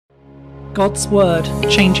God's Word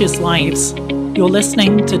changes lives. You're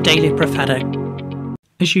listening to Daily Prophetic.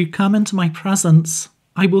 As you come into my presence,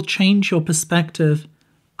 I will change your perspective.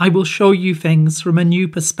 I will show you things from a new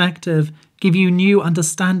perspective, give you new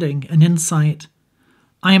understanding and insight.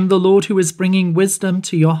 I am the Lord who is bringing wisdom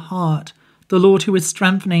to your heart, the Lord who is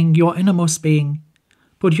strengthening your innermost being.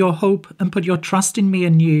 Put your hope and put your trust in me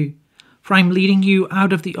anew, for I am leading you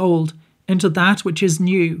out of the old into that which is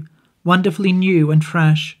new, wonderfully new and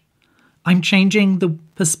fresh. I'm changing the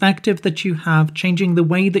perspective that you have, changing the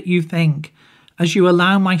way that you think, as you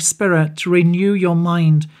allow my Spirit to renew your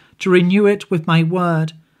mind, to renew it with my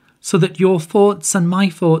word, so that your thoughts and my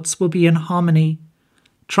thoughts will be in harmony.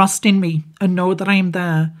 Trust in me and know that I am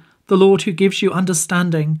there, the Lord who gives you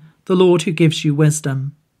understanding, the Lord who gives you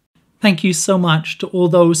wisdom. Thank you so much to all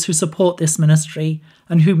those who support this ministry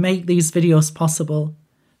and who make these videos possible.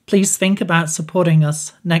 Please think about supporting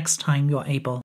us next time you're able.